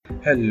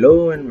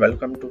Hello and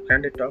welcome to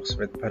Candid Talks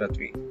with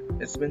Bharatvi.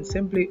 It's been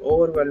simply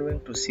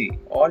overwhelming to see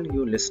all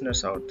you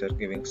listeners out there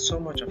giving so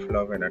much of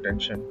love and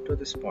attention to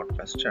this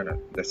podcast channel.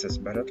 This is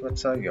Bharat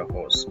Vatsa, your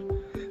host.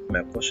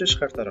 मैं कोशिश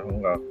करता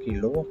रहूँगा कि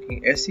लोगों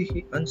की ऐसी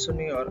ही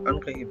अनसुनी और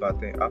अनकही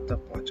बातें आप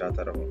तक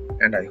पहुँचाता रहूँ.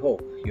 And I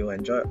hope you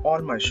enjoy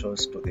all my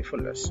shows to the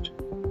fullest.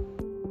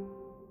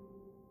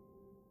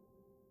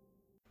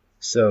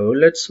 So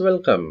let's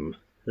welcome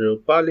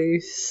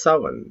Rupali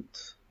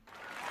Sawant.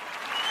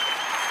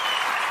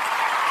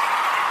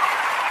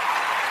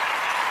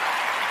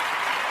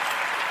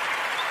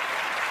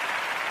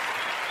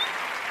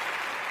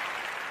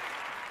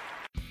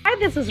 Hi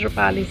this is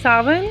Rupali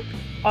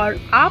Sawant और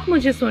आप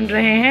मुझे सुन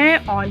रहे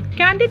हैं on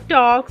candid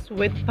talks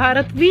with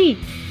Bharat we.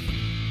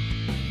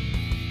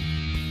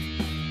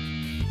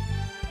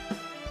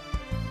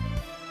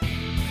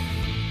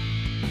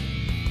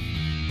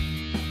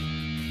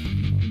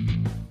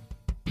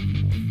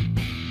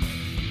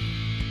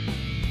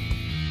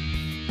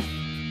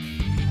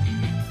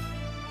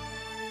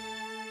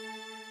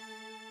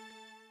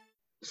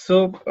 So,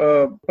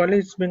 Pali,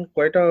 it's been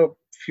quite a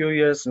few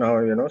years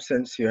now,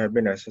 since you have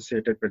been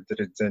associated with the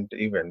recent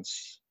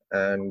events,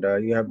 and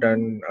you have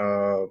done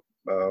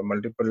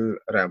multiple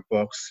ramp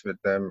walks with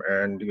them,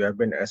 and you have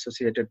been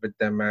associated with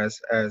them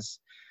as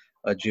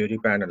a jury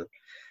panel.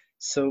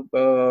 So,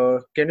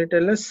 can you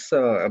tell us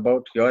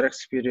about your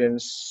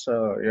experience?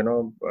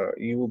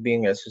 You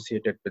being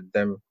associated with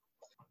them.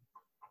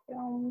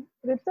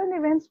 Ritual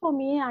events for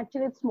me,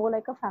 actually, it's more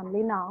like a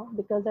family now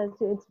because as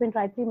it's been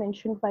rightly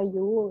mentioned by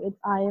you,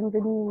 I am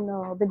been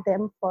with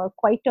them for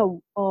quite a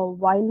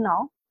while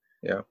now,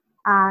 Yeah.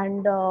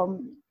 and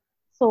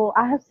so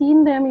I have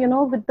seen them,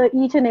 with the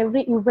each and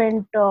every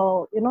event,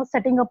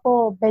 setting up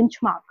a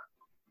benchmark.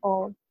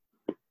 Uh,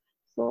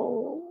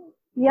 so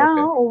yeah,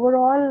 Okay.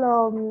 overall,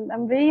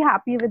 I'm very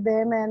happy with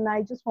them, and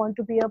I just want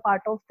to be a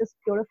part of this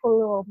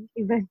beautiful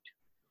event.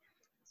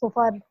 So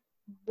far,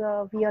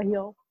 we are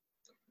here.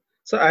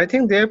 So I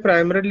think they're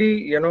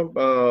primarily,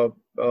 involved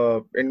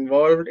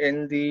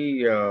in the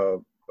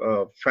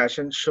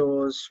fashion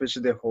shows which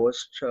they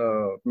host,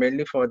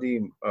 mainly for the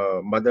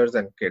mothers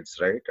and kids,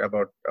 right?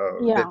 About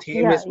the Yeah,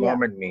 theme yeah, is yeah,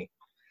 mom and me.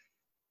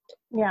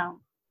 yeah.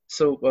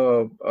 So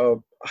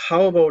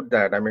how about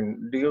that? I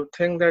mean, do you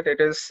think that it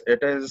is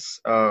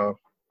a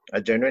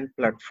genuine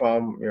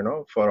platform,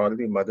 for all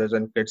the mothers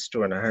and kids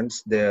to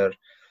enhance their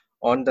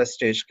on the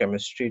stage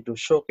chemistry, to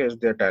showcase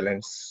their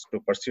talents, to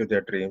pursue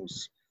their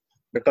dreams?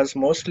 Because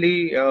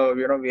mostly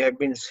we have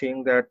been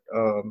seeing that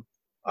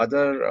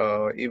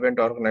other event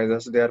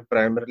organizers, they are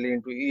primarily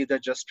into either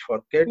just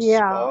for kids,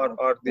 Yeah,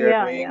 or they are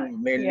yeah, yeah,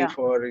 doing mainly yeah,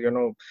 for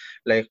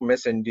like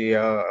Miss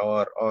India,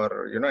 or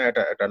at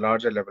a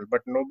larger level,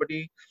 but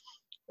nobody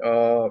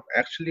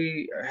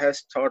actually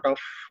has thought of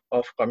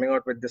coming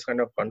out with this kind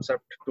of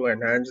concept to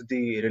enhance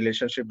the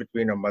relationship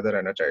between a mother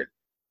and a child.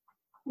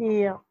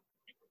 yeah.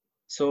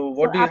 So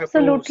what So do you have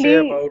to say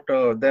absolutely, about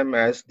them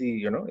as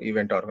the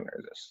event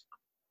organizers?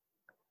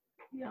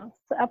 yeah.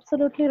 So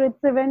absolutely,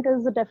 Ritz event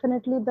is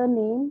definitely the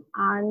name,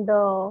 and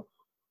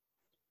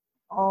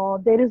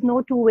there is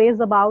no two ways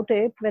about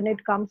it when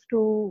it comes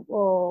to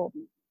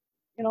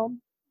you know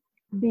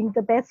being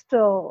the best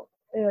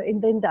in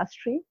the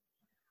industry.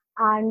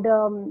 And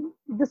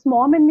this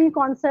mom and me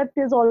concept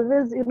is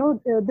always,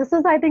 this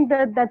is I think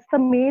that's the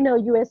main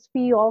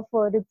USP of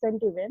Ritz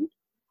event,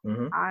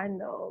 Mm-hmm.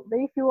 and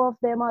very few of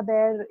them are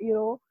there,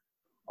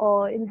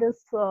 in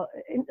this,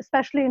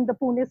 especially in the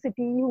Pune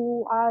city,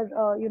 who are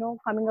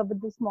coming up with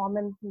this mom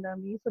and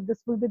me. So this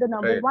will be the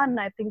number Right. one.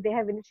 I think they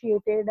have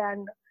initiated,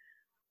 and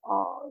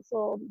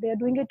so they are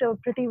doing it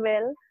pretty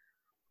well.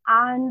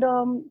 And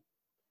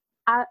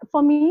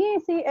for me,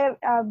 see,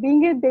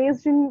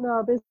 based in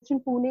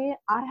Pune,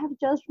 I have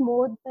just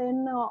more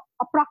than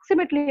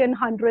approximately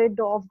 100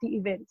 of the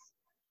events.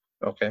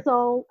 Okay.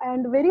 So,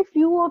 and very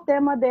few of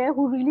them are there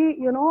who really,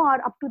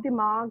 are up to the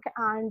mark,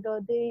 and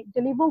they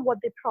deliver what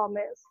they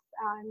promise.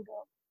 And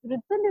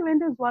Ritson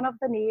event is one of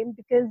the name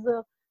because,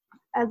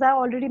 as I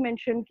already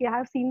mentioned, I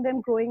have seen them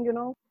growing,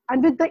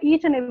 and with the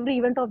each and every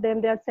event of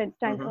them, they are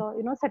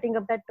Mm-hmm. setting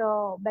up that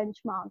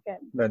benchmark,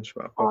 and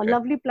Benchmark. Okay.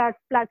 lovely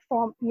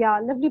platform. Yeah,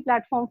 lovely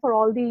platform for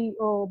all the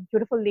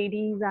beautiful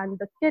ladies and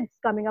the kids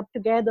coming up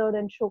together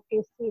and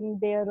showcasing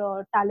their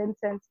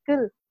talents and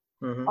skill,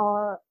 Mm-hmm.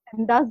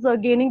 and thus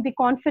gaining the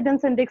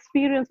confidence and the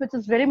experience, which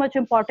is very much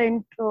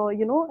important,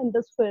 in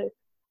this field.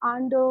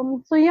 And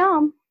so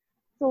yeah,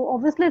 so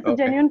obviously it's a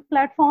Okay. genuine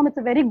platform. It's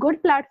a very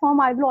good platform.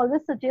 I will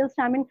always suggest.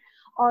 I mean,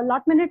 a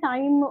lot many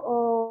time,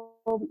 a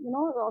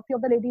few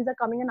of the ladies are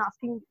coming and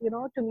asking,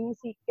 to me,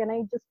 see, can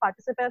I just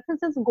participate? I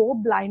just go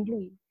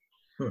blindly.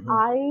 Mm-hmm.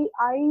 I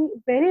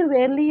very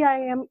rarely I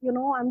am,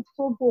 I'm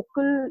so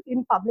vocal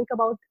in public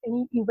about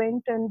any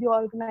event and the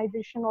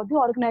organization or the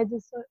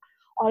organizers,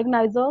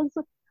 unless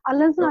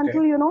and Okay.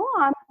 until,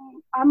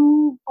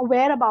 I'm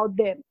aware about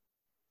them.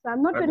 So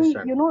I'm not very,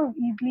 Understand.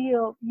 easily,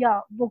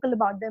 vocal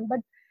about them. But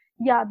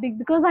Yeah,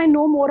 because I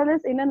know more or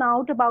less in and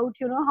out about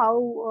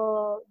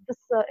how this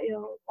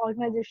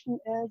organization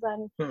is,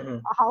 and Mm-hmm.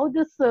 how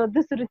this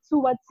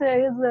Ritsu Vatsa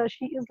is.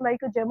 She is like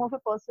a gem of a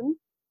person,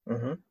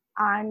 Mm-hmm.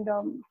 and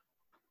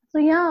so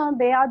yeah,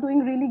 they are doing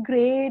really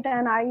great,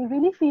 and I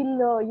really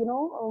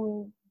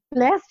feel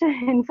blessed,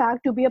 in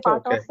fact, to be a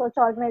part of Okay. such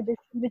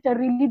organizations which are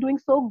really doing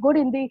so good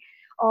in the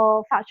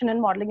fashion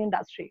and modeling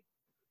industry.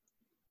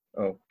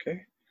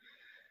 Okay.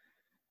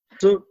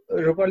 So,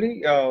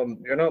 Rupali,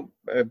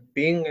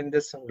 being in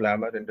this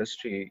glamour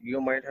industry, you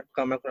might have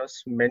come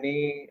across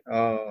many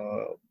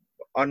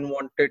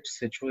unwanted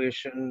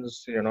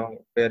situations,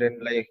 wherein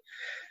like,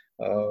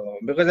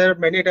 because there are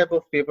many type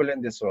of people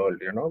in this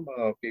world,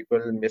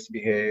 people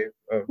misbehave,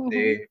 Mhm.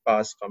 they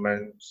pass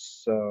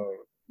comments,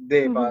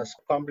 they Mhm. pass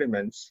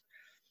compliments.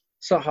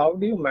 So, how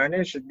do you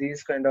manage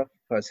these kind of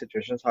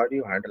situations? How do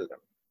you handle them?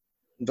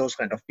 Those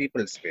kind of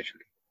people,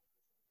 especially.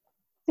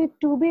 See,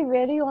 to be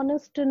very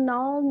honest,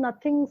 now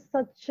nothing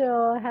such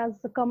has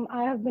come.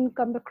 I have been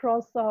come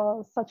across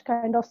such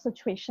kind of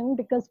situation,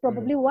 because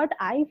probably Hmm. what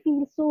I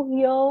feel so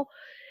here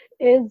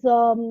is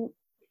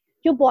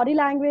your body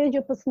language,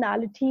 your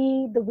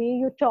personality, the way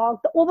you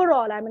talk, the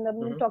overall. I mean,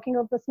 I'm Hmm. talking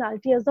of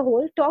personality as a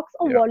whole, talks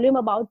a Yeah. volume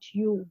about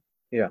you.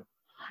 Yeah.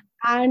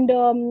 And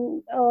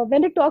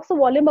when it talks a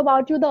volume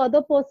about you, the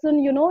other person,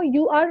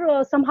 you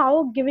are somehow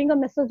giving a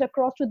message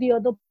across to the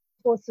other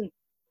person,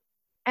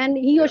 and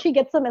he or she Yeah.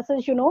 gets a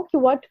message, ki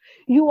what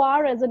you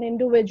are as an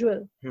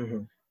individual. Hmm.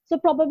 So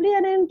probably,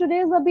 and in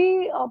today's abhi,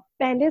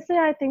 pehle se,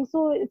 I think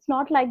so. It's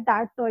not like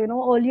that.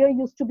 Earlier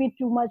used to be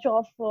too much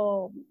of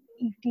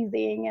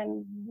teasing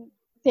and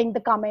saying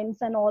the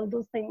comments and all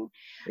those things.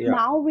 Yeah.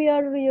 Now we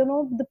are,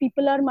 the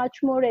people are much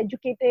more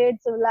educated,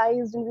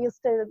 civilized, and we are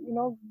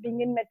still,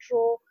 being in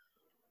metro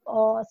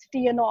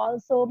city and all.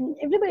 So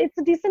everybody, it's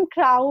a decent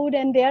crowd,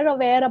 and they're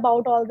aware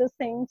about all these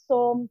things.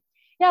 So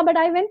yeah, but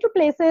I went to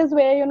places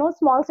where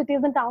small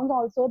cities and towns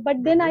also. But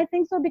then Hmm. I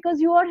think so,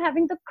 because you are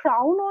having the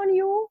crown on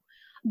you,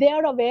 they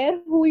are aware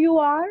who you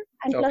are,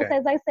 and plus, Okay.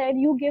 as I said,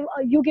 you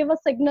give a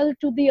signal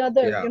to the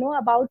other, Yeah.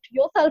 about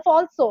yourself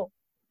also.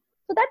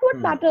 So that what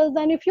Hmm. matters.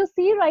 And if you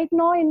see right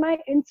now in my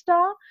Insta,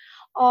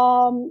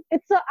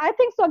 I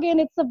think so, again,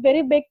 it's a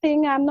very big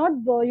thing. I'm not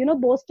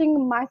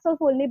boasting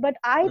myself only, but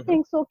I Hmm.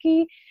 think so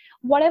ki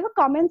whatever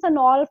comments and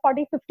all,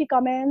 40, 50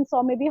 comments,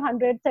 or maybe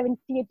 100,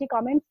 70, 80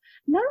 comments,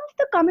 none of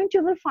the comments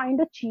you will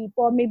find a cheap,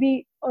 or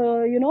maybe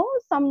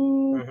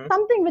Hmm.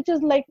 something which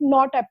is like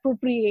not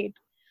appropriate.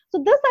 So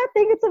this, I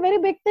think, it's a very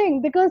big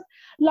thing, because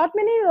lot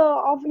many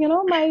of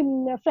my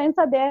friends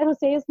are there who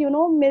says,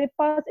 mere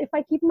paas, if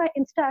I keep my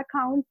Insta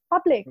account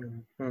public,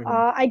 Hmm. Hmm.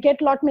 I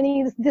get lot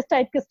many this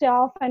type of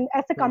stuff, and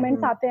aise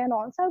comments Hmm. aate hain and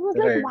all. So I was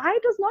like, Right. why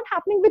it is not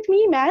happening with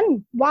me,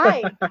 man? Why?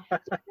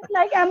 So is it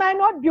like, am I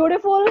not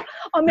beautiful,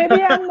 or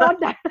maybe I'm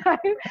not that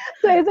type?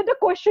 So is it a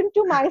question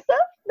to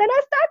myself? Then I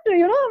start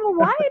to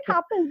why it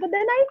happens. But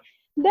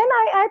then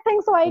I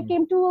think so, I Hmm.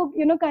 came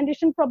to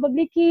condition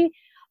probably ki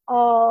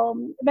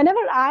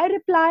whenever I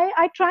reply,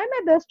 I try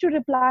my best to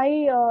reply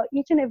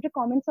each and every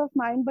comments of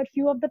mine, but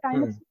few of the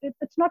time Hmm.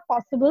 it's not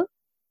possible.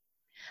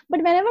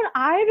 But whenever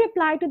I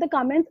reply to the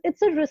comments,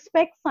 it's a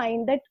respect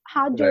sign, that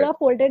haath Right. joda,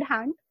 folded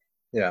hand.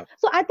 Yeah.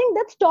 So I think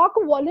that's talk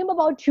volume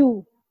about you,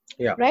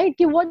 Yeah. right?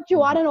 Ki what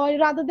you are Hmm. and all,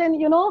 rather than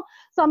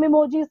some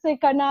emojis say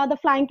karna, the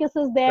flying kiss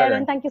is there, and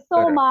Correct. thank you so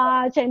Correct.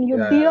 much, and you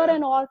Yeah. dear Yeah. Yeah.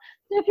 and all.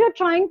 So if you're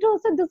trying to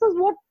say, this is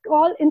what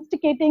all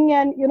instigating,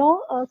 and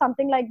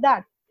something like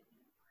that.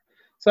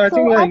 So I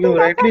think, So yeah, I you think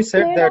that rightly has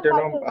said played a that,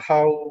 vital.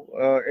 how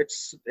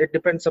it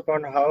depends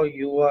upon how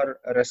you are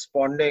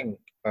responding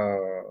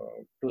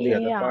to the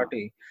other Yeah.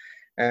 party.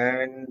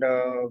 And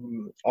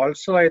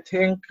also, I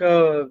think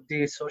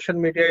the social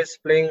media is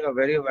playing a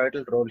very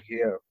vital role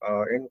here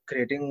in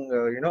creating,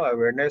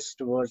 awareness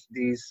towards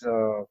these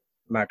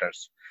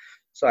matters.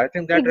 So I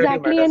think that really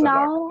Exactly. matters And a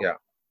lot. now, Yeah.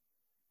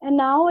 and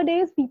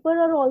nowadays, people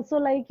are also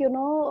like,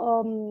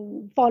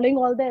 following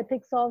all the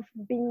ethics of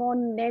being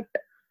on net.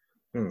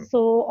 Hmm. So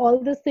all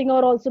this thing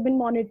are also been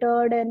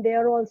monitored, and they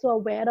are also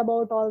aware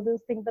about all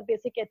these things, the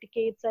basic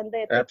etiquettes and the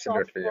ethics of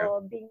Absolutely. Yeah.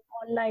 being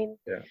online.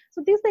 Yeah.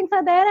 So these things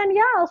are there, and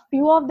yeah, a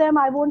few of them,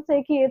 I won't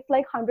say ki it's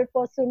like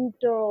 100%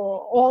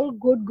 all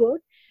good,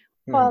 good.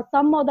 Hmm. For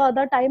some or the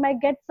other time, I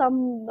get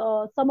some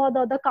or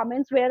the other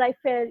comments where I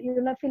feel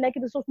like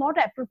this was not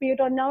appropriate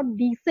or not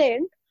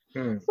decent.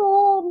 Hmm.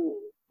 So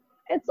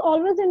it's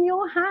always in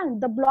your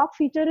hand. The block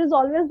feature is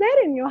always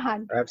there in your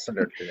hand.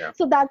 Absolutely. Yeah.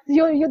 So that's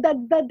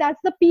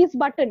that's the peace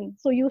button.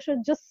 So you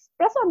should just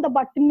press on the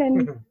button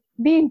and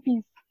be in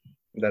peace.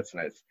 That's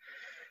nice.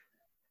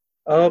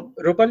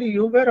 Rupali,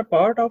 you were a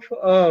part of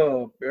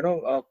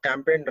a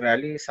campaign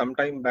rally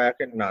sometime back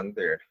in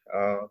Nanded.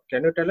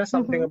 Can you tell us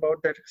something Mhm.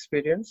 about that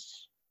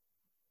experience?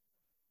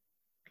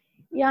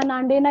 Yeah,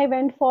 Nandane, I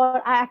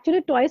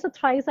actually twice or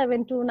thrice I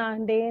went to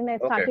Nandane.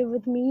 It Okay. started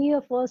with me.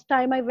 First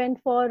time I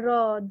went for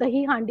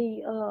Dahi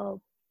Handi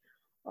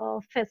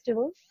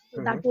festival.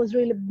 Mm-hmm. That was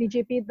really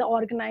BJP, the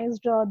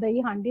organized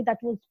Dahi Handi. That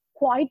was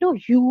quite a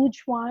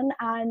huge one,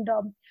 and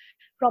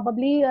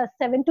probably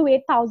 7 to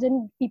 8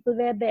 thousand people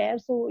were there.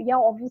 So yeah,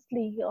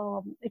 obviously,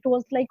 it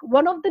was like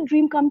one of the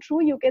dream come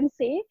true, you can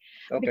say,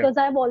 Okay. because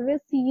I've always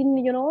seen,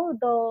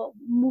 the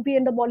movie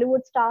and the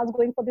Bollywood stars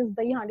going for these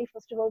Dahi Handi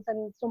festivals,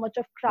 and so much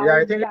of Yeah,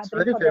 I crowd think it's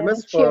gathering very for them famous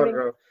and cheering.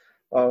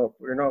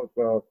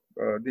 for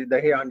the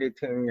Dahi Handi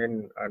thing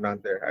in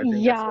Nanded. I think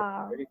it's a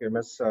Yeah, very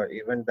famous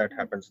event that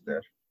happens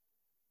there.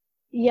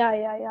 yeah,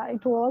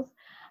 it was.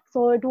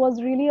 So it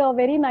was really a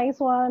very nice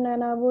one,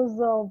 and I was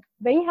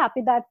very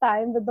happy that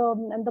time with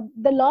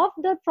the love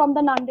that from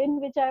the Nandin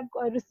which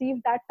I've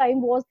received that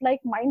time was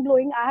like mind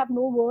blowing. I have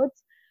no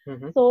words.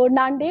 Mm-hmm. So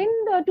Nandin,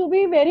 to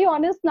be very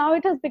honest, now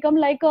it has become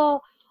like a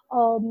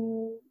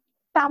um,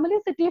 family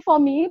city for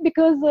me,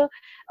 because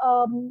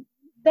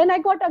then I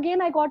got an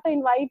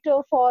invite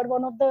for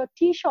one of the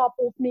tea shop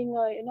opening,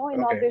 Okay.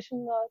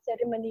 inauguration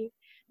ceremony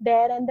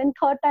there, and then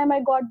third time I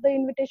got the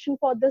invitation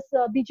for this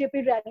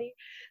BJP rally.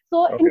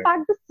 So in Okay.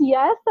 fact, the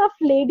CISF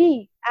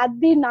lady at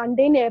the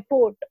Nandin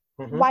airport,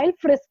 Mm-hmm. while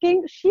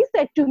frisking, she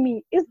said to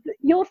me, "Is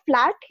your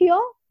flat here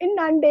in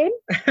Nandin?"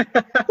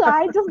 So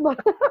I just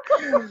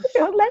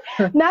I was like,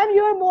 "Ma'am,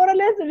 you are more or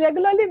less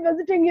regularly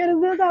visiting here." Is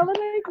this? I was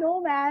like, "No,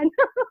 man."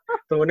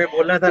 तो उन्हें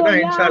बोलना था So ना,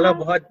 इंशाल्लाह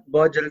yeah, बहुत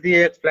बहुत जल्दी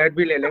एक फ्लैट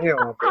भी ले लेंगे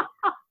वहाँ पे.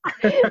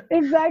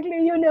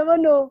 exactly. You never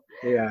know.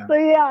 Yeah. So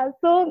yeah,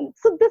 so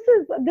this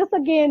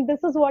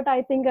is what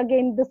I think.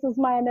 Again, this is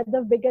my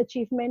another big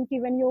achievement.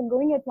 When you're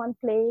going at one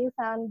place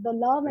and the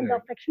love and the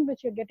Right. affection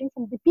which you're getting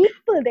from the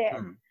people there.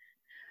 Hmm.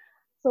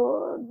 So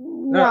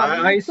No,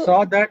 yeah, I so saw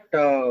that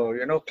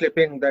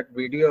clipping, that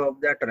video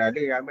of that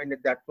rally. I mean,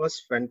 that was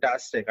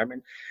fantastic. I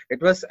mean,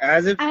 it was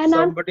as if and I'm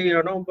somebody,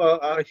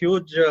 a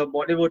huge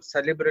Bollywood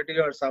celebrity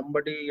or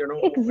somebody, who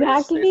is.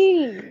 exactly.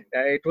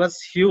 It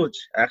was huge,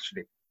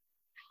 actually.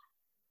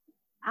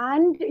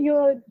 And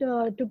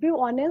to be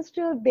honest,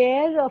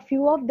 there a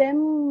few of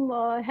them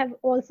have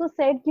also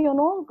said,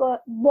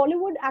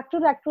 Bollywood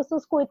actor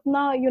actresses को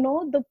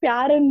इतना the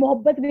प्यार and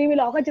मोहब्बत नहीं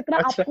मिला होगा जितना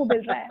Acha. आपको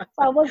मिल रहा है.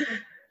 So I was,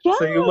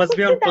 So you yeah. must So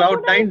be see, on that's cloud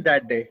what I nine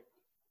that day.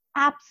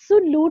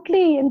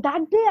 absolutely. And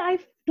that day,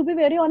 to be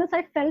very honest,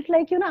 I felt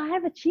like, I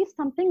have achieved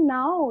something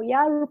now.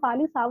 Yeah,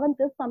 Rupali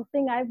Sawant is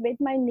something. I've made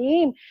my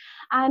name.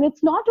 And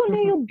it's not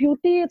only your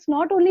beauty, it's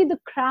not only the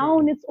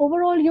crown, it's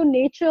overall your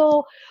nature,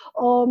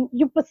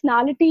 your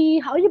personality,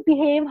 how you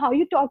behave, how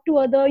you talk to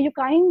others, you're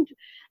kind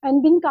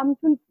and being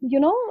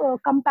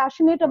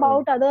compassionate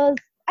about others.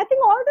 I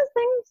think all these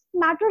things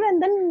matter,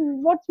 and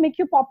then what's make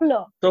you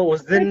popular. तो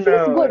उस So दिन it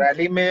feels good.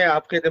 Rally में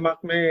आपके दिमाग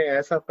में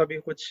ऐसा कभी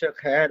कुछ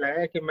ख्याल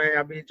है कि मैं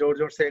अभी जोर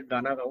जोर से एक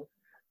गाना गाऊं?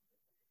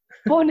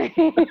 वो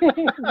नहीं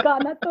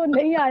गाना तो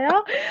नहीं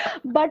आया,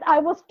 but I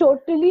was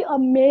totally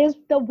amazed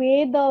the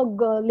way the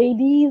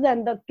ladies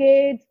and the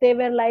kids, they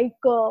were like,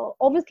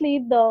 obviously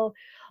the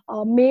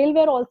male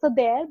were also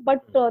there,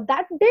 but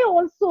that day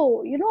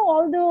also,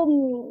 all the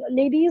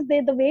ladies,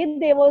 the way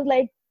they was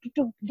like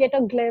to get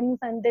a glimpse,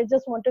 and they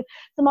just wanted,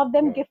 some of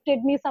them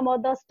gifted me some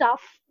of the stuff,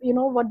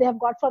 what they have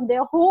got from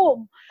their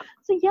home.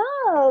 So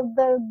yeah,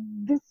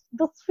 this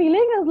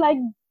feeling is like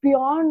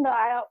beyond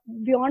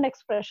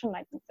expression,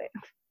 I can say.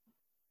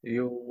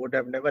 You would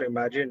have never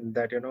imagined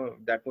that,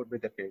 that would be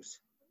the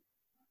case.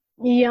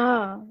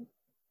 Yeah.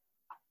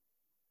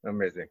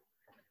 Amazing.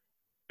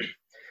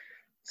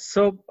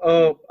 So,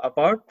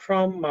 apart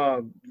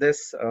from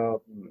this,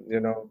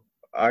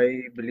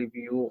 I believe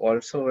you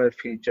also were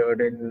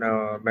featured in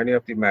many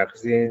of the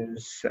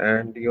magazines,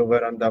 and you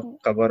were on the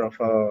cover of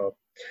a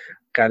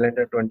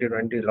calendar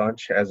 2020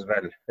 launch as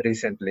well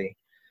recently.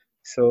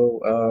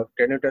 So,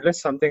 can you tell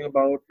us something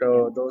about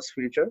those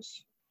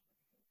features?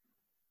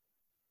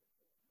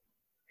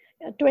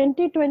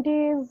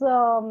 2020's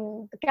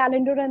the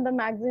calendar and the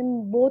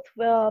magazine both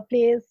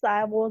place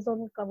I was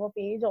on cover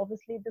page.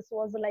 Obviously, this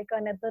was like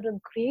another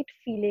great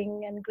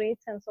feeling and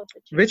great sense of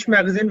achievement. Which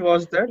magazine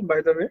was that,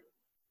 by the way?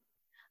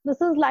 This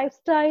is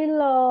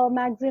Lifestyle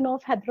magazine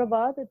of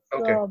Hyderabad. It's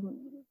Okay.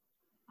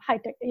 high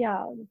tech.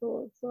 Yeah,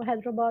 so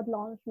Hyderabad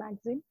launched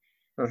magazine.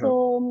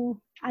 So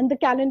and the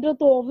calendar,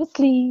 so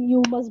obviously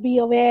you must be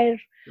aware.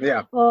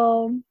 Yeah.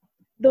 So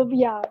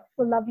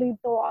lovely.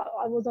 So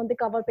I was on the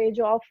cover page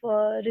of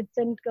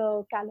recent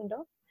calendar.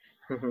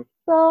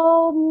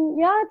 So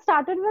it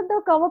started with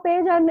the cover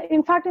page, and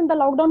in fact, in the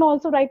lockdown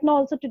also, right now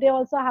also, today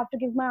also, I have to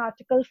give my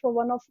article for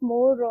one of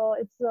more.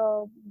 It's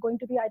going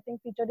to be, I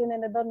think, featured in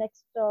another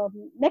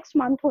next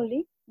month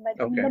only, like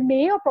in the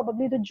May or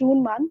probably the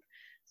June month.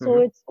 So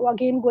it's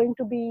again going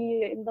to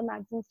be in the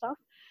magazine stuff.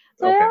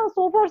 So yeah,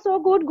 so far so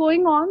good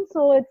going on.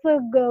 So it's a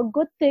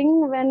good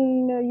thing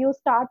when you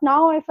start.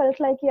 Now I felt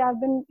like I've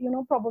been,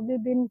 probably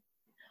been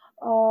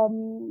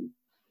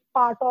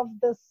part of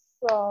this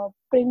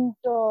print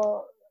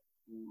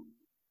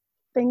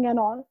thing and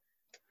all.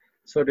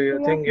 So do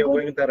you think you're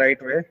going the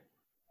right way?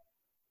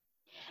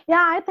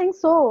 Yeah, I think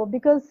so.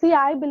 Because see,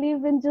 I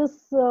believe in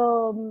just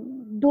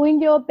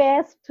doing your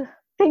best,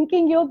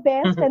 thinking your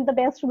best, and the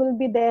best will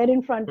be there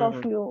in front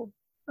of you.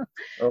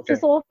 Okay,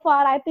 So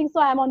far, I think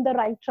so I'm on the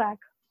right track.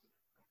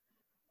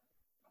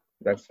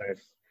 that's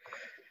nice.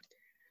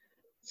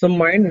 So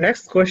my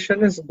next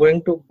question is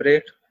going to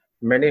break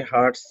many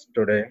hearts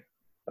today.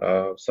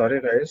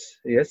 Sorry, guys.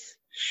 Yes,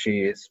 she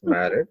is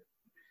married.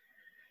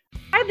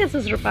 Hi this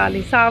is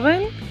Rupali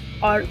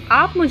Sawant और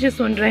आप मुझे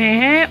सुन रहे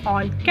हैं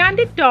on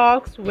candid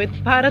talks with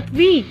Bharat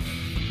we.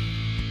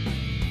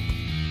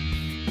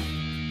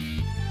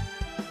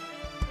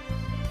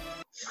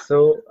 So,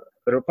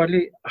 Rupali,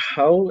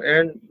 how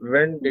and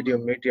when did you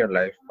meet your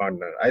life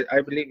partner?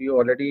 I believe you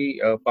already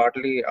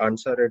partly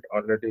answered it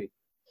already,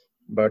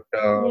 but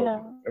Yeah.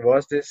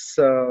 was this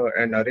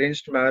an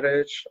arranged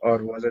marriage or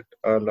was it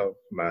a love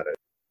marriage?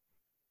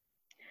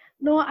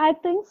 No, I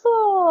think so.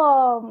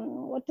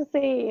 What to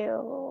say?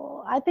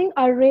 I think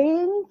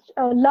arranged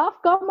love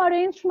come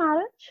arranged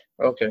marriage.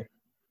 Okay.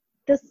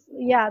 This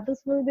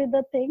will be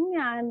the thing.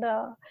 And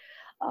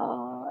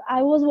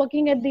I was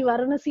working at the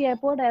Varanasi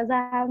airport, as I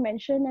have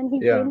mentioned, and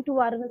he Yeah. came to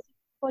Varanasi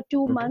for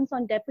 2 months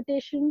on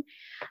deputation,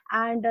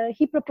 and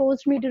he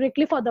proposed me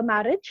directly for the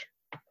marriage.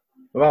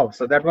 Wow.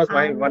 So that was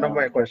And one of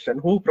my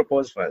question. Who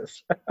proposed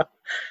first?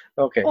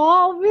 Okay.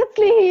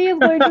 obviously, he is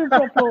going to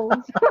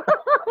propose.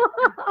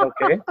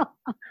 Okay.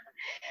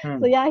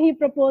 So yeah, he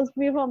proposed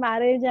me for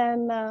marriage,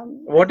 and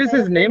What is said,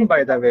 his "Okay, name, let by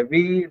me the talk." way?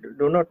 We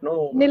do not know.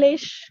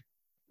 Nilesh.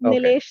 Okay.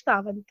 Nilesh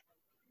Sawant.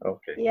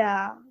 Okay.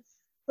 Yeah.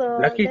 So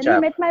Lucky then he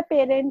chap. met my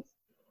parents.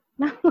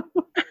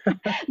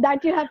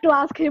 That you have to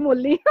ask him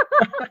only.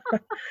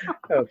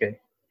 Okay.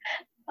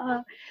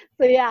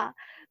 So yeah.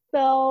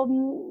 So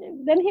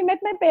then he met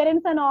my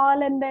parents and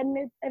all, and then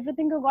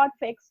everything got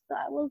fixed.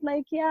 I was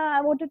like, yeah, I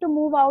wanted to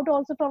move out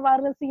also from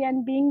Varanasi,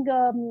 and being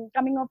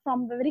coming up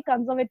from a very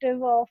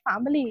conservative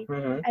family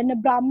Mm-hmm. and a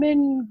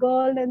Brahmin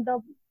girl and the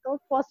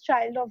first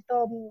child of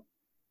the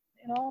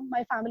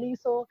my family.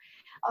 So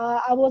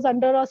I was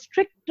under a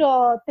strict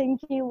thing.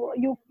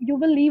 You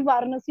will leave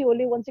Varanasi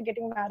only once you're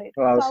getting married.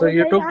 Wow. So I So was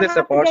you like, took I this have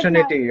to get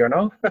opportunity,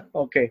 married.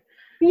 Okay.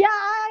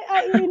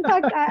 Yeah, in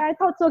fact, I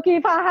thought so. Okay,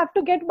 if I have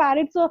to get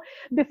married, so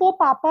before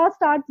Papa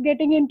starts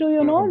getting into,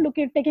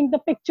 Mhm. taking the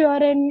picture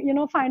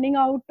and finding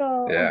out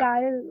Yeah.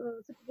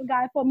 suitable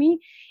guy for me,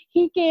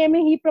 he came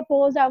and he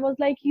proposed. I was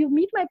like, you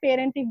meet my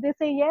parent. If they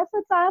say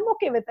yes, I'm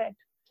okay with it.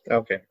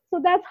 Okay.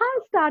 So that's how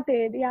it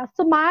started. Yeah.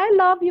 So my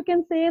love, you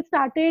can say,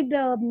 started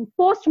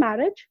post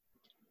marriage.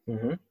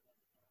 Mm-hmm.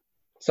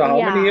 So how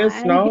many Yeah, years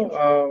and now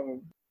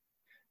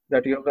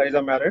that you guys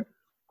are married?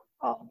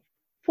 uh,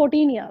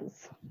 14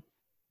 years.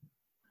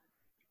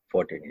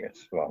 14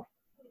 years. Wow.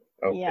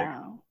 Okay.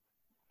 Yeah.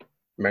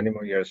 Many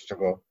more years to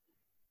go.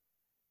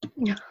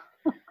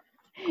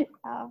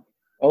 Uh,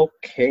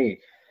 Okay.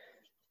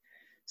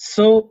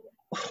 So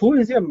who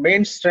is your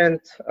main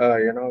strength,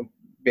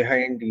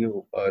 behind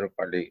you,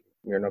 Rupali?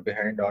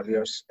 Behind all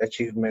your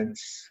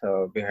achievements,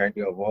 behind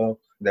your work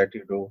that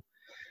you do.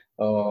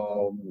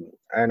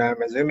 And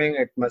I'm assuming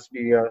it must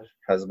be your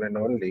husband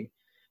only.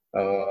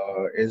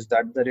 Is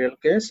that the real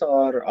case,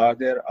 or are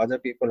there other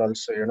people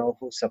also,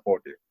 who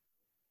support you?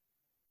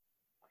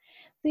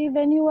 See,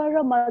 when you are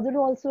a mother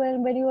also,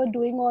 and when you are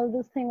doing all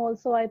this thing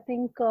also, I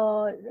think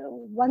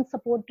one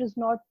support is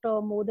not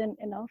more than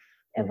enough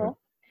ever.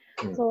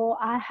 Mhm. So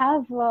I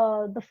have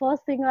the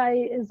first thing I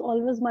is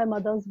always my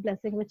mother's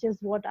blessing, which is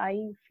what I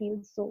feel.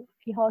 So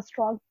her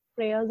strong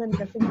prayers and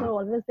blessings are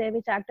always there,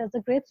 which act as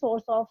a great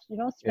source of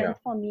Yeah. strength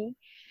for me.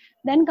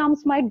 Then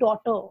comes my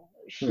daughter.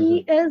 She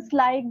Mhm. is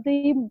like the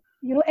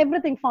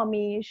everything for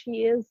me. She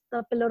is the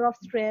pillar of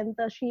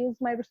strength. She is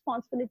my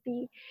responsibility,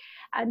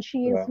 and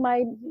she is Wow. my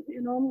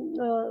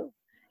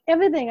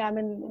everything. I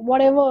mean,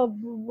 whatever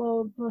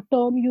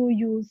term you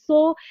use. So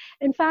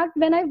in fact,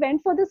 when I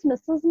went for this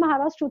Mrs.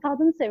 Maharashtra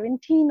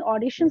 2017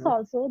 auditions Mhm.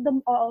 also,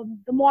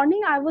 the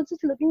morning I was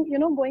just looking,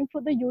 going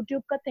through the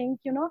YouTube ka thing,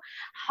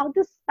 how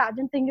this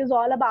pageant thing is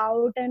all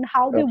about and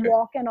how they Okay.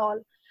 walk and all.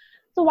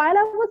 So while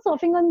I was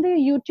surfing on the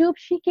YouTube,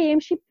 she came,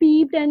 she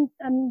peeped,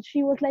 and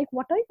she was like,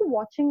 "What are you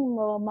watching,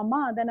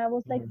 Mama?" Then I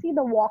was like, Mhm. "See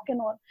the walk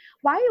and all.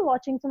 Why are you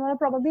watching?" So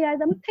probably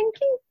I'm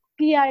thinking,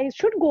 yeah, I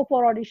should go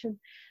for audition.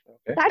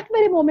 Okay. That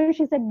very moment,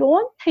 she said,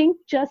 "Don't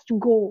think, just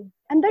go."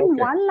 And then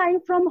Okay. one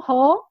line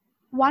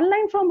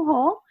from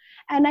her,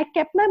 and I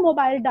kept my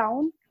mobile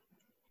down.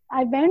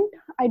 I went,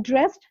 I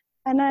dressed,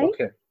 and I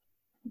Okay.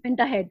 went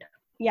ahead.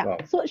 Yeah. Wow.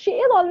 So she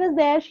is always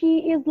there. She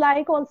is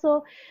like also,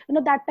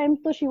 that time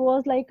so she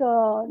was like 8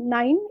 or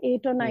 9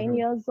 Mhm.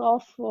 years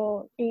of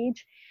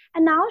age,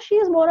 and now she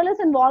is more or less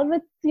involved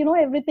with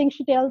everything.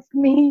 She tells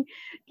me,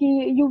 Ki,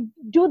 you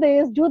do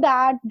this, do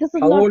that. This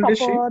is How not old is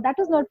she? proper. That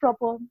is not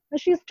proper.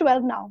 She's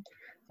 12 now.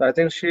 So I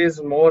think she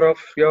is more of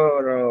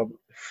your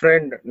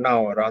friend now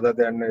rather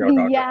than your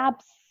daughter. Yeah,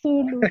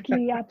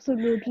 absolutely,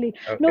 absolutely.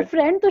 No Okay.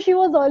 friend, so she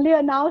was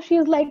earlier. Now she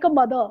is like a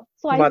mother.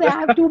 So I say Mother. I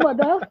have two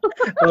mother.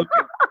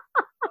 Okay.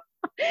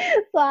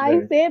 So I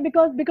Right. say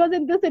because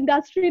in this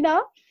industry now,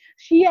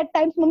 she at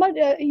times, Mama,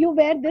 you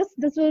wear this.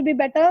 This will be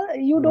better.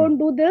 You Hmm. don't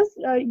do this.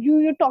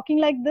 You're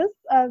talking like this.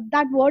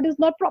 That word is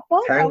not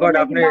proper. I Thank was God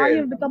like, आपने now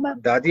you've become a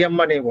दादी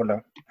अम्मा नहीं बोला.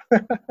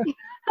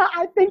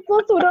 I think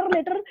so. Sooner or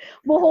later,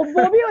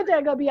 वो भी हो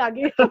जाएगा अभी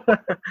आगे.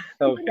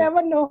 You Okay.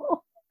 never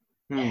know.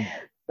 Hmm.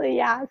 So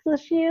yeah, so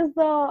she is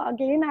the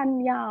again,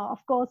 and yeah, of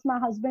course, my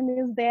husband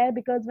is there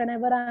because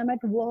whenever I'm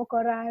at work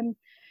or I'm,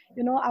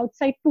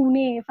 outside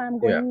Pune, if I'm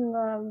Yeah.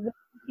 going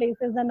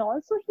places and all,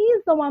 so he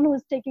is the one who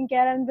is taking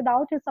care, and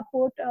without his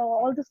support,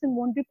 all this thing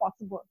won't be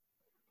possible.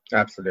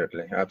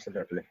 Absolutely.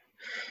 Absolutely.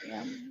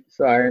 Yeah,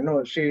 So I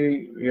know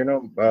she,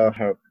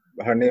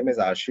 her name is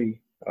Ashi,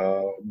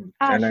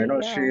 and I Ashi,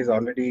 know she yeah, is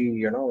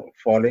already,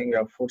 following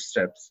your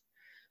footsteps.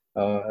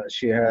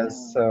 She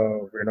has,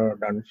 yeah,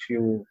 done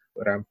few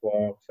ramp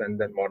walks and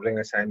then modeling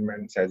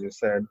assignments, as you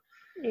said.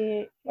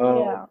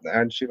 yeah,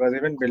 And she was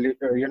even,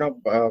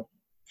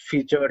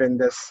 featured in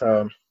this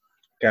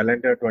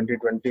calendar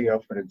 2020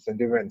 of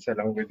recent events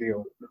along with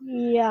you.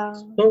 yeah,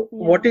 So,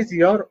 what yeah. is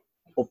your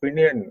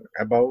opinion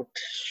about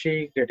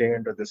she getting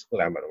into this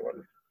glamour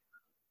world?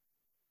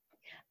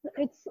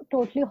 It's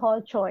totally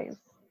her choice.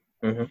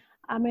 Hmm.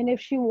 I mean, if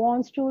she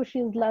wants to,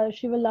 she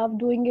will love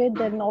doing it.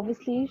 Then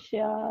obviously,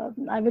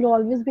 I will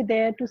always be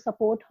there to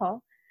support her.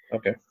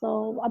 Okay.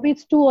 So, I mean,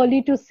 it's too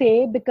early to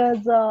say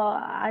because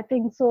I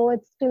think so.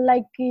 It's still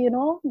like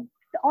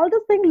all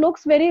this thing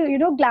looks very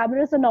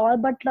glamorous and all,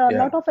 but a Yeah.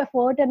 lot of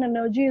effort and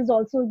energy is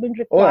also been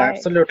Oh, required.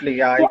 absolutely.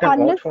 Yeah, I So can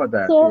vouch unless for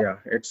that. so Yeah,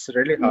 it's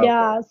really hard work.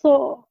 yeah,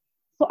 so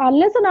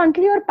unless and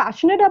until you're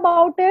passionate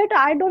about it,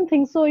 I don't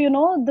think so.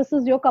 This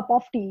is your cup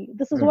of tea.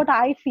 This is Hmm. what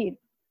I feel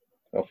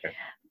Okay.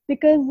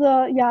 because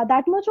yeah,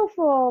 that much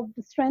of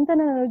strength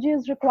and energy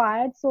is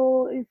required.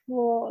 So if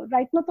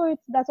right now, so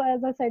that's why,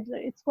 as I said,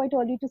 it's quite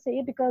early to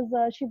say because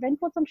she went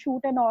for some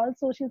shoot and all.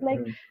 So she's like,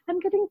 Hmm. I'm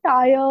getting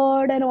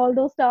tired and all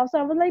those stuff. So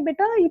I was like,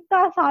 beta, itna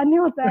aasan nahi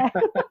hota hai.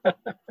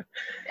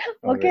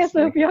 Okay, so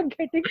Obviously. if you're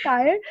getting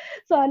tired,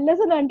 so unless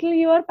and until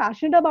you are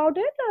passionate about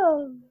it,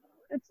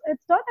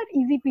 it's not that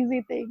easy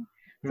peasy thing.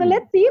 So Hmm.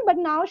 let's see. But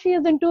now she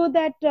is into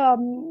that.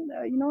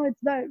 It's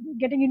the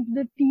getting into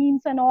the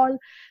teens and all.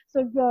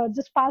 So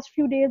just past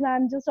few days,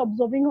 I'm just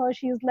observing her.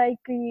 She's like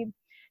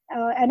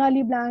Anna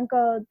Lee Blanc,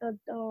 the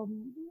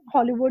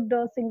Hollywood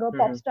singer,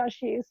 pop Hmm. star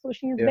she is. So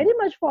she's Yeah. very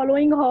much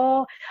following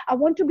her. I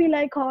want to be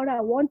like her. I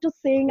want to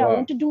sing. I Wow.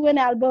 want to do an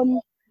album.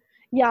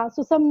 Yeah.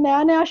 So some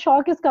naya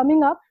shock is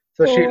coming up.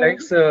 So she So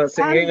likes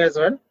singing and as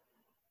well?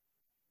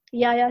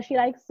 yeah, she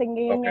likes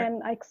singing Okay.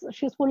 and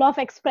she's full of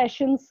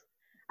expressions.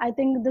 I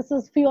think this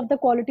is few of the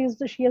qualities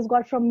that she has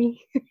got from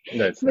me.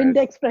 That's Wind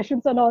nice.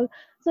 expressions and all.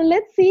 So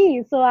let's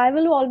see. So I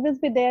will always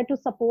be there to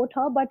support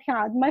her. But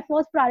yeah, my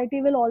first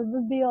priority will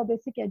always be a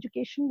basic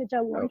education, which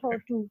I want Okay.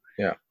 her to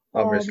Yeah,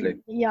 obviously.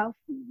 yeah,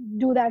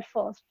 do that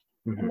first.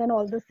 Hmm. And then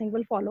all this thing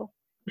will follow.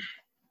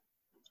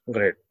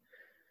 Great.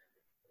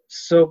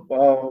 So,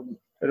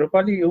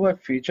 Rupali, you were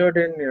featured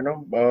in,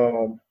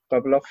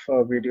 couple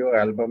of video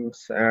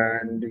albums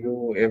and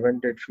you even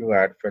did few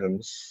ad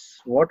films.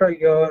 What are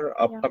your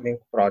Yeah. upcoming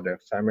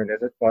projects? I mean,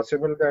 is it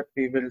possible that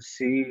we will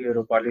see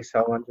Rupali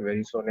Sawant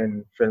very soon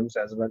in films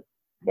as well?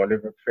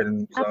 Bollywood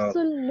films or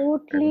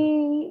any?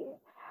 Absolutely.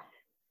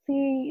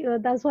 See,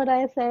 that's what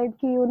I said.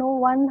 Ki,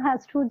 one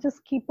has to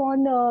just keep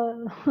on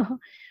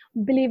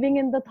believing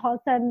in the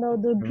thoughts and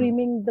the Hmm.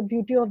 dreaming, the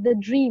beauty of the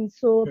dream.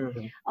 So,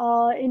 Hmm.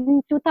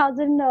 in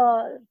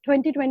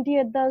 2020,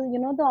 at the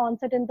the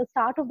onset and the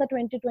start of the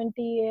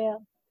 2020,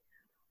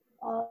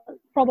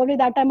 probably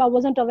that time I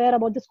wasn't aware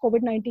about this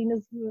COVID-19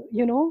 is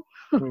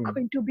Hmm.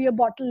 going to be a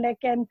bottleneck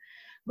and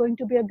going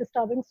to be a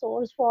disturbing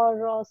source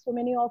for so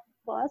many of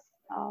us.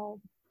 Uh,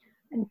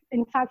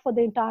 in fact, for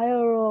the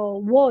entire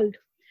world.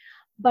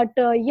 But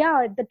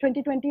yeah, the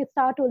 2020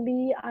 start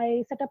only.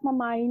 I set up my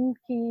mind.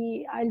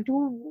 I'll do.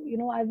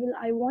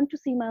 I want to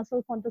see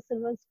myself on the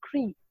silver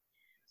screen.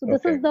 So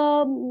Okay.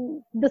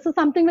 this is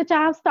something which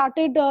I have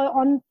started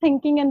on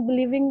thinking and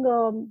believing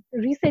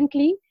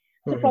recently.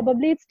 So Hmm.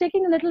 probably it's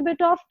taking a little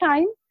bit of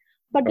time,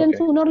 but then Okay.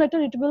 sooner or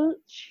later it will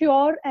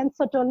sure and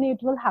certainly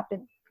it will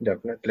happen.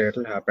 Definitely,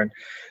 it'll happen.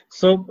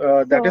 So,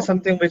 that is So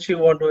something which you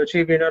want to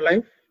achieve in your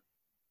life?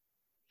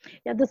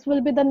 yeah, this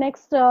will be the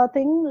next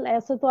thing.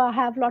 So I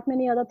have lot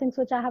many other things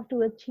which I have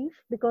to achieve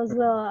because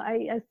Mhm.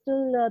 I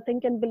still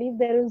think and believe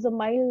there is a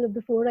mile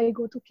before I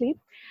go to sleep,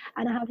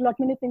 and I have lot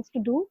many things to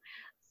do.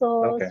 So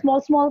Okay.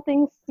 small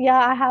things, yeah,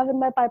 I have in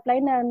my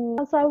pipeline.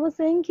 And so I was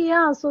saying,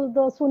 yeah, so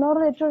the sooner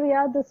or later,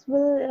 yeah, this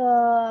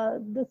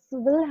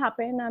will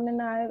happen. I mean,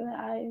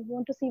 I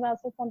want to see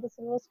myself on the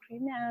silver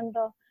screen and.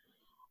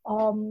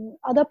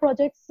 Other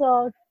projects,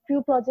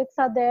 few projects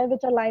are there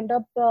which are lined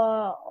up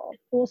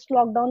post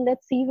lockdown.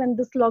 Let's see when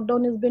this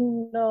lockdown has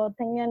been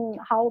thing and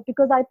how,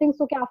 because I think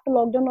so okay, after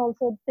lockdown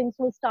also things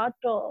will start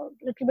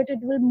little bit, it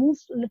will move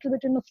a little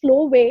bit in a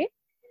slow way,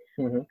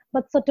 Hmm.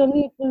 but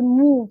certainly it will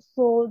move.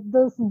 So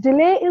this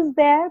delay is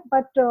there,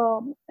 but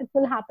it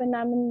will happen.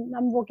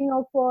 I'm working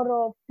out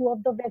for a few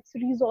of the web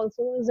series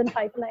also is in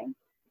pipeline.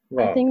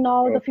 I Wow. think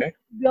now the Okay. future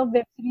will be of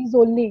web series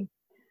only.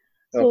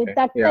 So Okay.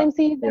 that Yeah. time,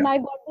 see, when Yeah. I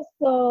got this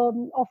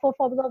offer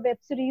for the web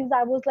series,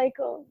 I was like,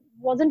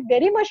 wasn't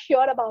very much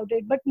sure about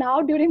it. But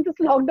now during this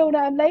lockdown,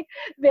 I'm like,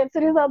 web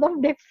series are the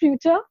next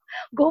future.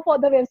 Go for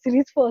the web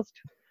series first.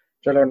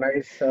 Chalo,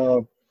 nice.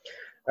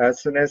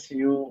 As soon as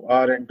you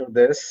are into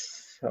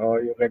this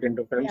or you get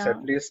into films, Yeah.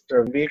 at least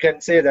we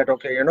can say that,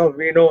 okay,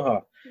 we know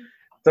her.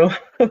 So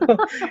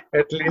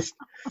at least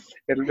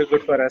it'll be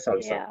good for us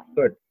also. Yeah.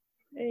 Good.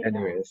 Yeah.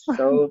 Anyways,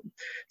 so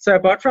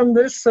apart from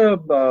this,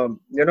 the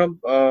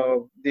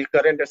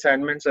current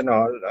assignments and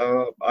all,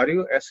 are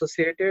you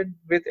associated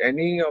with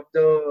any of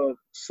the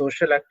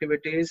social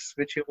activities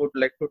which you would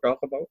like to talk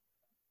about?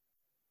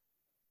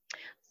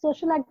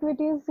 Social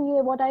activities,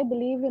 yeah, what I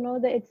believe,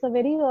 that it's a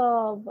very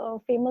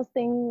famous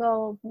thing.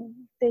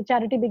 The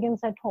charity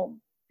begins at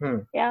home. Hmm.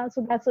 Yeah,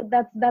 so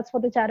that's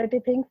for the charity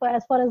thing. For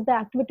as far as the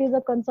activities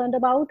are concerned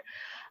about,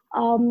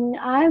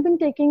 I have been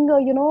taking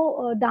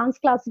dance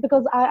classes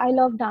because I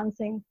love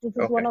dancing. This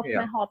is one Okay. of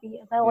my Yeah. hobby,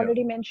 as I Yeah.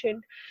 already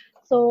mentioned.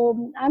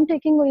 So I'm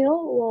taking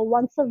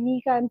once a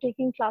week. I'm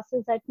taking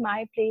classes at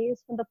my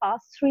place for the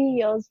past 3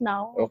 years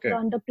now of the Okay.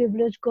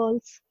 underprivileged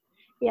girls.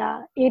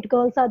 Yeah, 8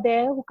 girls are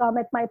there who come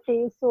at my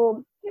place.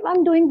 So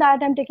I'm doing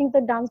that. I'm taking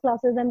the dance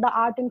classes and the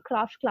art and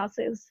craft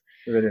classes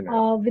Very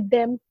nice. with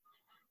them,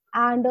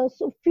 and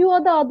so few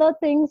of the other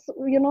things,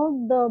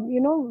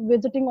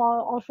 visiting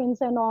orphans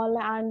and all,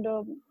 and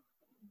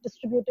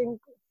distributing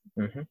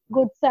Hmm.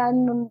 goods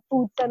and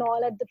foods and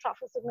all at the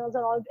traffic signals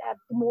and all at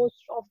the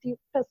most of the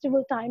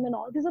festival time and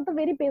all. These are the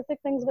very basic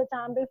things which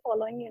I'm been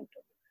following into.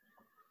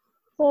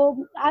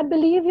 So I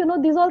believe,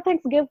 these all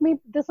things give me,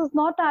 this is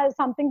not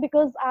something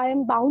because I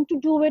am bound to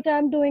do it,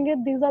 I'm doing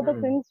it. These are the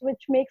Hmm. things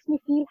which makes me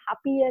feel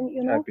happy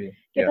and Happy.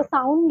 get Yeah. a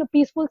sound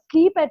peaceful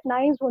sleep at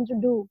night once you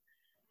do.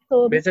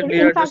 So Basically,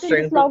 in you're fact just in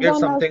this trying to give lockdown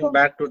something also.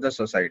 back to the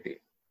society.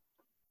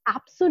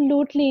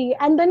 Absolutely.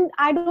 And then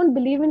I don't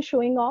believe in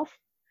showing off.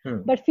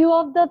 Hmm. But few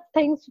of the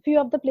things, few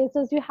of the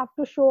places you have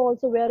to show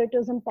also where it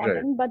is Right.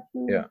 important. But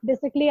Yeah.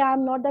 basically,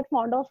 I'm not that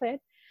fond of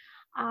it.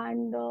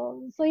 And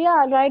so,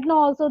 yeah, right now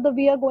also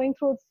we are going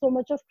through so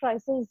much of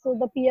crisis. So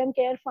the PM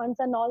care funds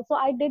and also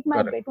I did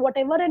my Correct. bit.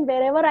 Whatever and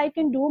wherever I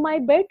can do my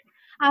bit,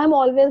 I'm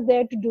always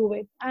there to do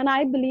it. And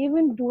I believe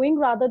in doing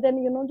rather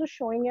than, just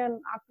showing and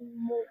acting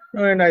more.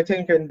 No, and I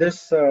think in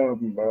this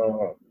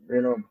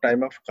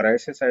time of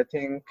crisis, I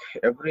think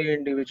every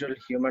individual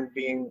human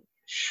being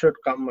should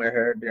come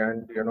ahead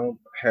and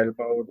help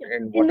out Yeah.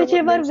 in In whatever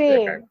whichever means they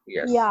way. can.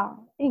 Yes, Yeah,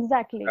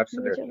 exactly.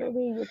 In whichever absolutely.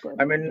 way you could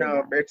I mean, do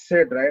that. it's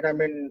said, right? I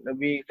mean,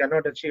 we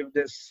cannot achieve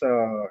this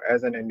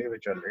as an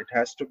individual. It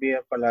has to be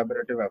a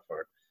collaborative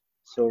effort.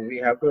 So we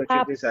have to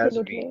achieve this as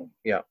we. Absolutely.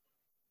 Yeah.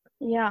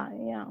 Yeah,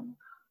 yeah.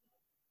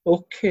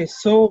 Okay.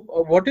 So,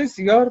 what is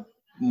your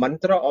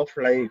mantra of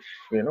life?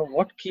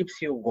 What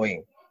keeps you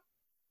going?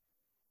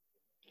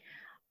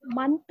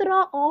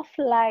 Mantra of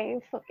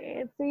life.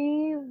 Okay.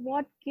 See,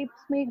 what keeps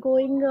me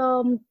going?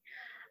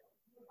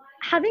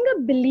 Having a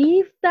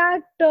belief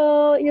that,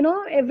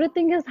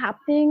 everything is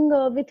happening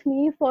with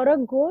me for a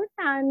good,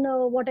 and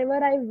whatever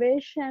I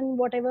wish and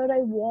whatever I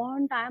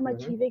want, I am Hmm.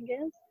 achieving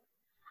is.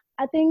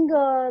 I think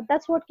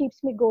that's what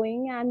keeps me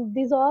going. And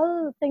these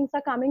all things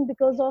are coming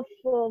because of,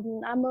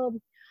 I'm a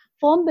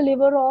firm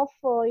believer of,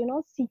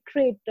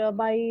 Secret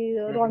by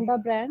Hmm.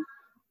 Rhonda Brand.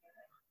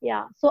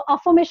 Yeah, so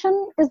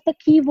affirmation is the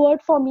key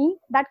word for me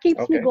that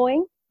keeps me Okay.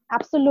 going.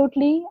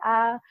 Absolutely.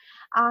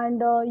 And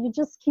you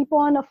just keep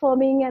on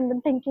affirming and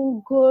then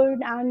thinking good,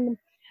 and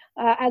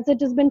as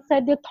it has been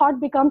said, your thought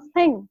becomes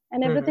thing,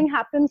 and Hmm. everything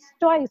happens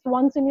twice,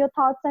 once in your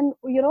thoughts and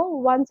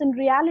once in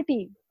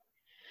reality.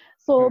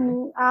 So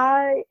Hmm.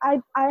 I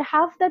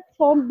have that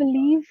firm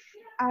belief,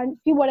 and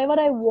see, whatever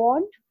I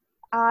want,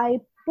 I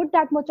put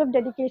that much of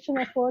dedication,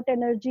 effort,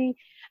 energy,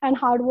 and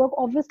hard work.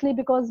 Obviously,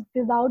 because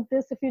without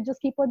this, if you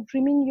just keep on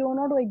dreaming, you're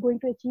not going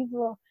to achieve,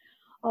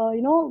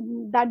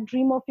 that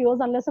dream of yours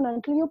unless and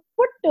until you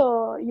put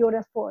your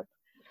effort.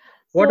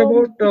 What So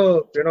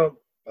about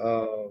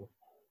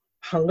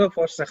hunger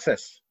for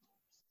success?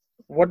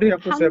 What do you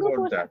have to say hunger about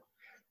for that?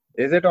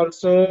 Is it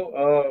also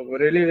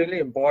really, really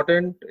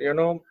important,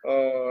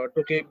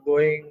 to keep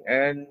going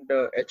and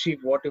achieve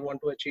what you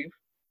want to achieve?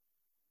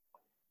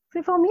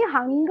 See, for me,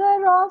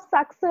 hunger of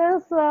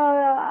success,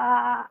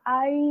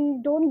 I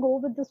don't go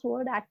with this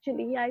word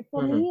actually.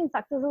 For Hmm. me,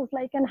 success is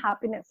like an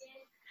happiness.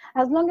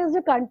 As long as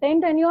you're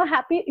content and you're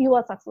happy, you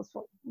are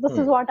successful. This is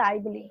Hmm. what I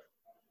believe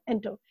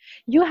into.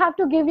 You have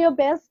to give your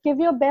best,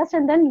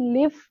 and then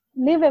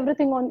live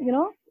everything on,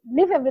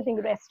 live everything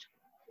rest.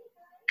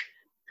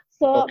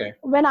 So Okay.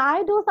 when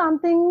I do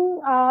something,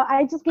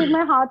 I just give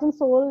my heart and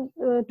soul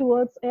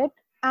towards it.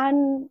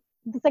 And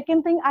the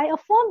second thing, I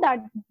affirm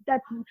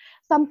that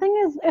something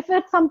is, if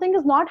it something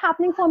is not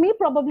happening for me,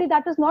 probably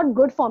that is not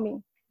good for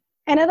me.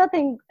 Another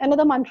thing,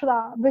 another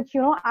mantra which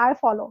I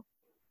follow.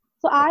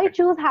 So I Okay.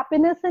 choose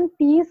happiness and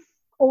peace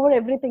over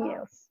everything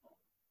else.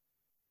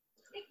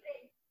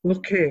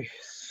 Okay.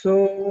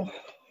 So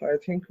I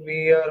think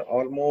we are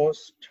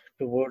almost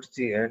towards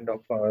the end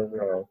of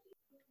our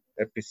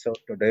episode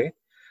today.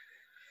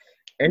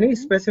 Any Mhm.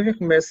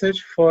 specific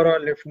message for our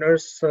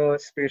listeners,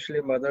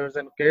 especially mothers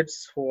and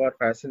kids who are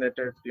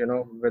fascinated,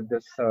 with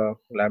this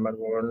glamour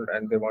world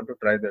and they want to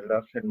try their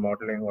luck in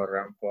modeling or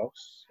ramp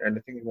walks?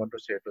 Anything you want to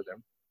say to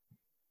them?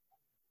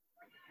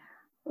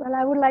 Well,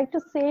 I would like to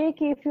say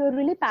if you're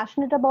really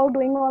passionate about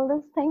doing all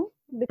this thing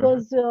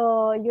because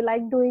you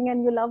like doing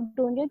and you love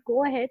doing it,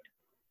 go ahead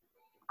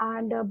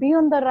and be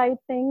on the right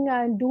thing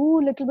and do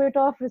a little bit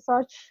of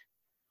research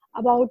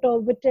about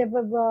whichever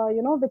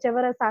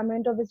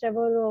assignment or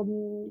whichever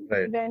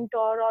Right. event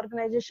or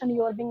organization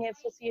you are being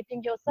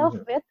associating yourself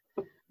Hmm.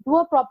 with. Do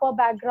a proper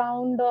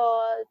background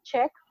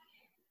check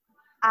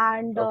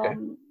and Okay.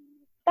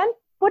 then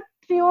put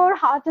your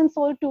heart and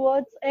soul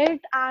towards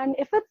it, and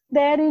if it's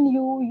there in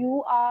you,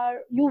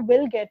 you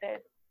will get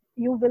it.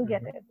 You will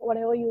get Hmm. it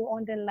whatever you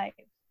want in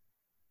life.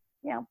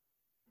 Yeah.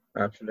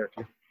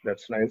 Absolutely.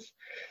 That's nice.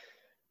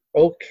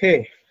 Okay.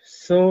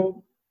 So,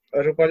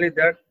 Rupali,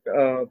 that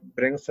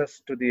brings us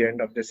to the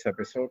end of this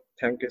episode.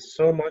 Thank you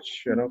so much,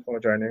 for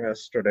joining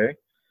us today.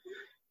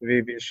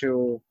 We wish you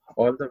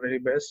all the very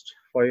best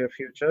for your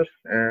future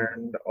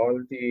and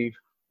all the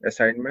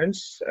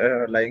assignments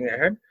lying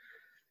ahead.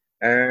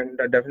 And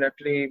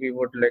definitely, we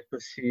would like to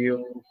see you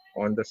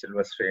on the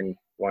silver screen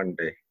one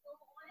day.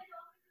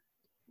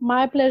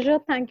 My pleasure.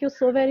 Thank you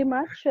so very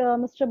much,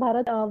 Mr.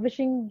 Bharat.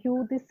 Wishing you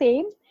the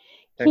same.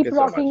 Thank you Keep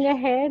so much. rocking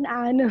ahead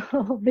and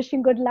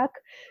wishing good luck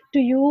to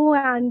you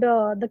and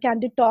the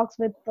Candid Talks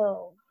with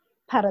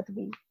Bharat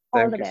V. All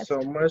Thank the you so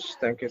best. much.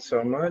 Thank you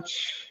so much.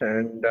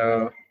 And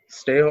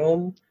stay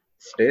home,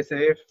 stay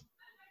safe,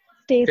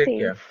 Stay take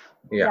care. safe.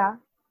 Yeah. Yeah.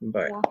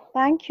 Bye. Yeah.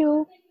 Thank you.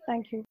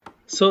 Thank you.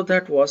 So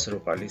that was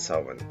Rupali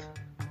Sawant,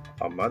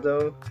 a mother,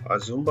 a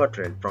Zumba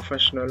trained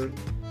professional,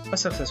 a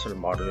successful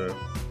model,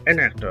 an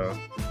actor,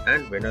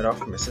 and winner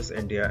of Mrs.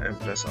 India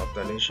Empress of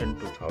the Nation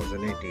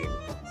 2018.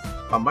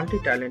 A multi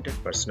talented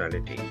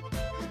personality.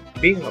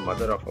 Being a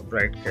mother of a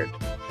bright kid,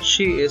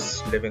 she is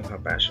living her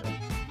passion.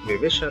 We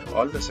wish her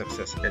all the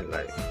success in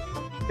life.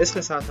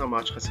 इसके साथ हम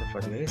आज का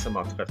सफर यहीं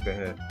समाप्त करते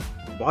हैं।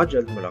 बहुत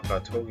जल्द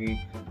मुलाकात होगी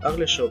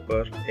अगले शो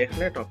पर एक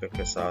नए टॉपिक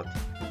के साथ,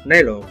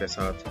 नए लोगों के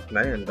साथ,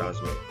 नए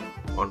अंदाज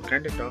में on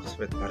Candy Talks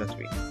with Bharat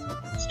V.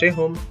 Stay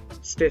home,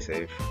 stay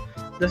safe.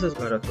 This is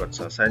Bharat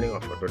Vatsa signing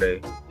off for today.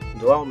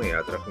 दुआओं में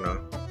याद रखना।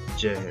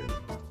 जय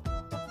हिंद।